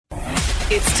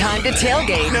It's time to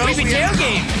tailgate. No, we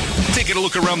tailgate. Taking a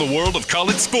look around the world of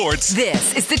college sports.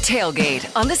 This is the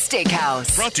Tailgate on the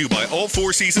Steakhouse. Brought to you by All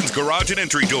Four Seasons Garage and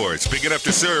Entry Doors. Big enough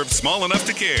to serve, small enough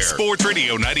to care. Sports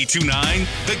Radio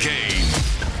 92.9, The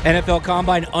Game. NFL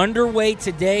Combine underway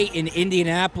today in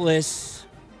Indianapolis.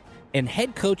 And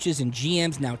head coaches and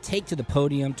GMs now take to the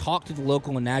podium, talk to the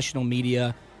local and national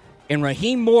media. And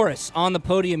Raheem Morris on the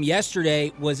podium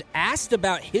yesterday was asked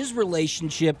about his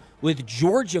relationship with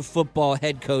Georgia football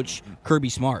head coach Kirby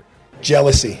Smart.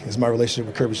 Jealousy is my relationship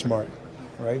with Kirby Smart.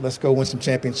 Right? Let's go win some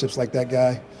championships like that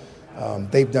guy.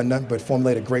 They've done nothing but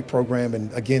formulate a great program,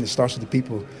 and again, it starts with the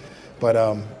people.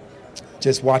 But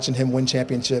just watching him win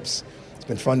championships, it's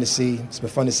been fun to see. It's been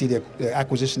fun to see the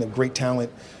acquisition of great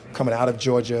talent coming out of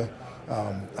Georgia.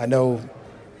 I know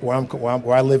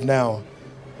where I live now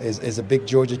is a big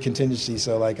Georgia contingency,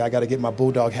 so I got to get my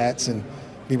Bulldog hats and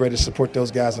be ready to support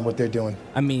those guys and what they're doing.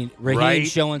 I mean, Raheem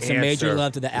showing some major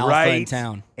love to the alpha in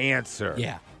town. Answer.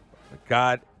 Yeah.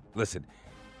 God, listen,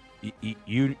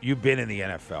 you've been in the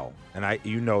NFL, and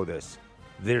you know this.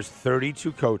 There's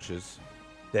 32 coaches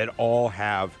that all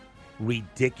have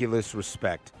ridiculous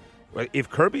respect. If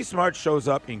Kirby Smart shows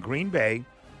up in Green Bay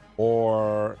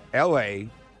or L.A.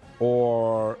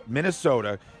 or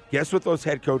Minnesota, guess what those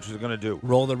head coaches are going to do?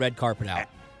 Roll the red carpet out.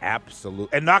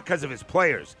 Absolutely. And not because of his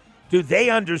players. Dude, they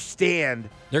understand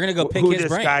they're going to go pick who his this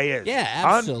brain. guy is. Yeah,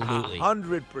 absolutely.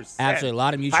 100%. Absolutely. A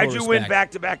lot of mutual respect. How'd you win respect.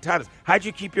 back-to-back titles? How'd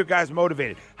you keep your guys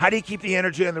motivated? How do you keep the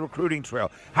energy on the recruiting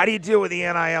trail? How do you deal with the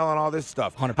NIL and all this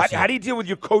stuff? 100%. How do you deal with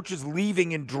your coaches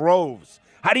leaving in droves?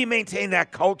 How do you maintain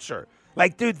that culture?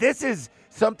 Dude, this is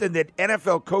something that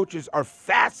NFL coaches are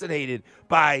fascinated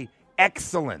by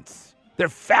excellence. They're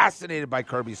fascinated by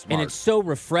Kirby Smart. And it's so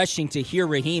refreshing to hear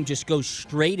Raheem just go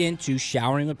straight into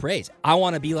showering with praise. I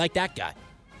want to be like that guy.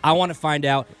 I want to find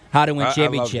out how to win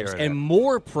championships. And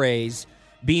more praise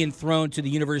being thrown to the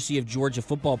University of Georgia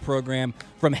football program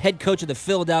from head coach of the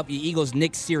Philadelphia Eagles,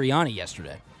 Nick Sirianni,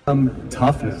 yesterday.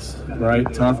 Toughness,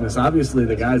 right? Toughness. Obviously,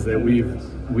 the guys that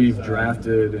we've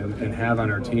drafted and have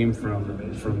on our team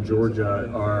from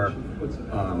Georgia are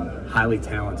highly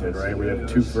talented, right? We have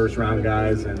 2 first-round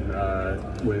guys in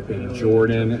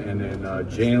Jordan and in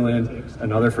Jalen,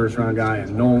 another first-round guy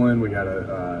in Nolan. We got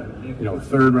a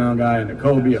third-round guy in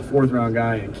Nakobe, a fourth-round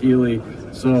guy in Keeley.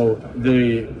 So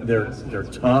they're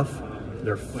tough,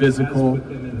 they're physical,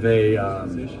 they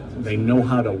know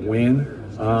how to win.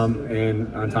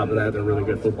 And on top of that, they're really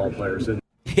good football players.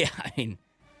 Yeah, I mean,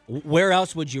 where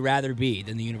else would you rather be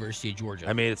than the University of Georgia?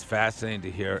 I mean, it's fascinating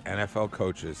to hear NFL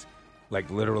coaches,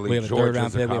 literally, we have a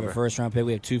third-round pick, we have a first-round pick,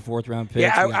 we have 2 fourth-round picks.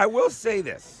 Yeah, I will say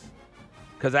this,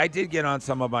 because I did get on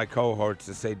some of my cohorts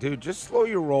to say, dude, just slow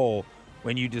your roll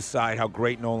when you decide how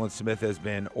great Nolan Smith has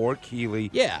been, or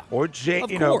Keeley, or Jay. Of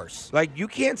course. You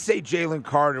can't say Jalen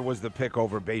Carter was the pick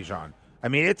over Bijan. I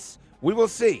mean, we will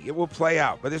see. It will play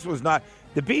out. But this was not.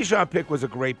 The Bijan pick was a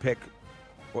great pick.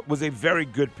 Was a very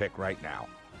good pick right now.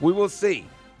 We will see.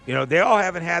 They all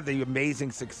haven't had the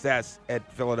amazing success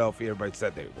at Philadelphia everybody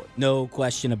said they would. No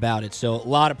question about it. So a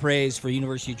lot of praise for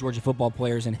University of Georgia football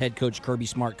players and head coach Kirby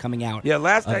Smart coming out of the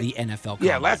NFL Combine.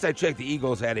 Yeah, last I checked, the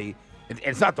Eagles had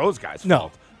it's not those guys'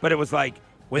 fault. But it was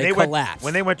when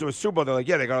they went to a Super Bowl, they're like,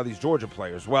 yeah, they got all these Georgia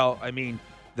players. Well, I mean,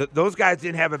 those guys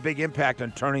didn't have a big impact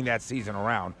on turning that season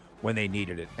around when they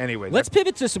needed it. Anyway, let's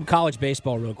pivot to some college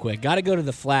baseball real quick. Got to go to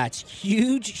the Flats.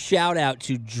 Huge shout-out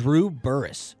to Drew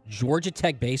Burris, Georgia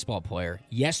Tech baseball player.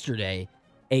 Yesterday,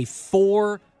 a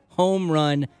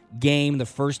 4-home-run game, the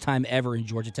first time ever in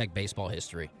Georgia Tech baseball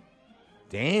history.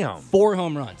 Damn. 4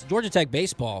 home runs. Georgia Tech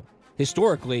baseball,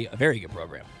 historically, a very good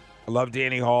program. I love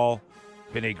Danny Hall.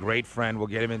 Been a great friend. We'll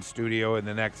get him in studio in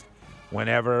the next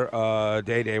whenever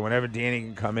Danny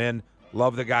can come in.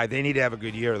 Love the guy. They need to have a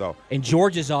good year, though. And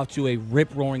Georgia's off to a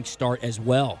rip-roaring start as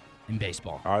well in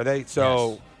baseball. Are they?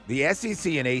 So The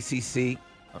SEC and ACC,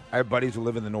 I have buddies who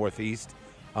live in the Northeast,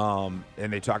 and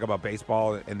they talk about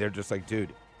baseball, and they're just like,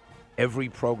 dude, every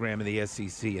program in the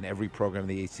SEC and every program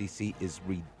in the ACC is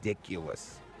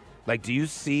ridiculous. Do you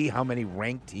see how many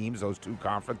ranked teams those 2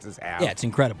 conferences have? Yeah, it's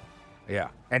incredible. Yeah.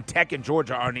 And Tech and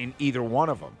Georgia aren't in either one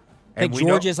of them. I think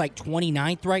Georgia's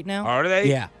 29th right now. Are they?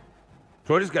 Yeah.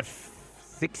 Georgia's got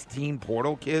 16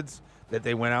 portal kids that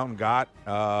they went out and got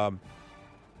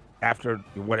after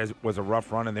what was a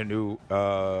rough run in their new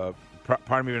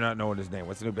pardon me for not knowing his name.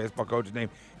 What's the new baseball coach's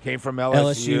name? Came from LSU.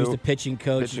 LSU's the pitching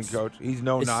coach. He's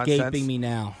no nonsense. Escaping me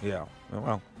now. Yeah.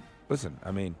 Well, listen,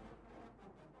 I mean,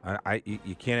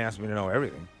 you can't ask me to know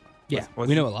everything. Yeah,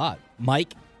 we know a lot.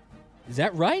 Mike, is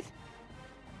that right?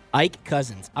 Ike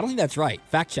Cousins. I don't think that's right.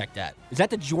 Fact check that. Is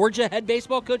that the Georgia head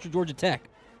baseball coach or Georgia Tech?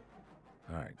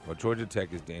 All right. Well, Georgia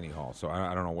Tech is Danny Hall, so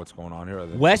I don't know what's going on here.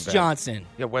 Other than Wes some bad- Johnson.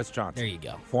 Yeah, Wes Johnson. There you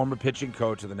go. Former pitching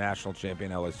coach of the national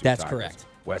champion LSU That's Tigers. correct.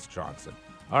 Wes Johnson.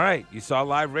 All right. You saw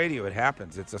live radio. It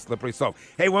happens. It's a slippery slope.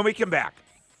 Hey, when we come back,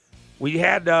 we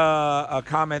had a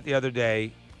comment the other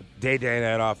day, day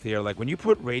night off the air, like when you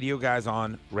put radio guys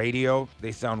on radio,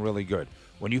 they sound really good.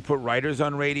 When you put writers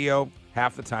on radio,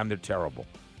 half the time they're terrible.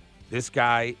 This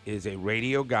guy is a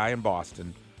radio guy in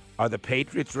Boston. Are the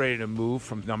Patriots ready to move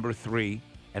from number 3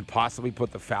 and possibly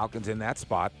put the Falcons in that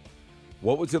spot?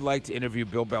 What was it like to interview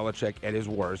Bill Belichick at his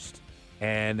worst?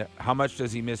 And how much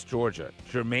does he miss Georgia?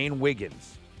 Jermaine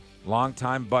Wiggins,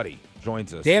 longtime buddy,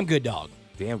 joins us. Damn good dog.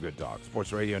 Damn good dog.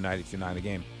 Sports Radio 92.9 The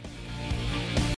Game.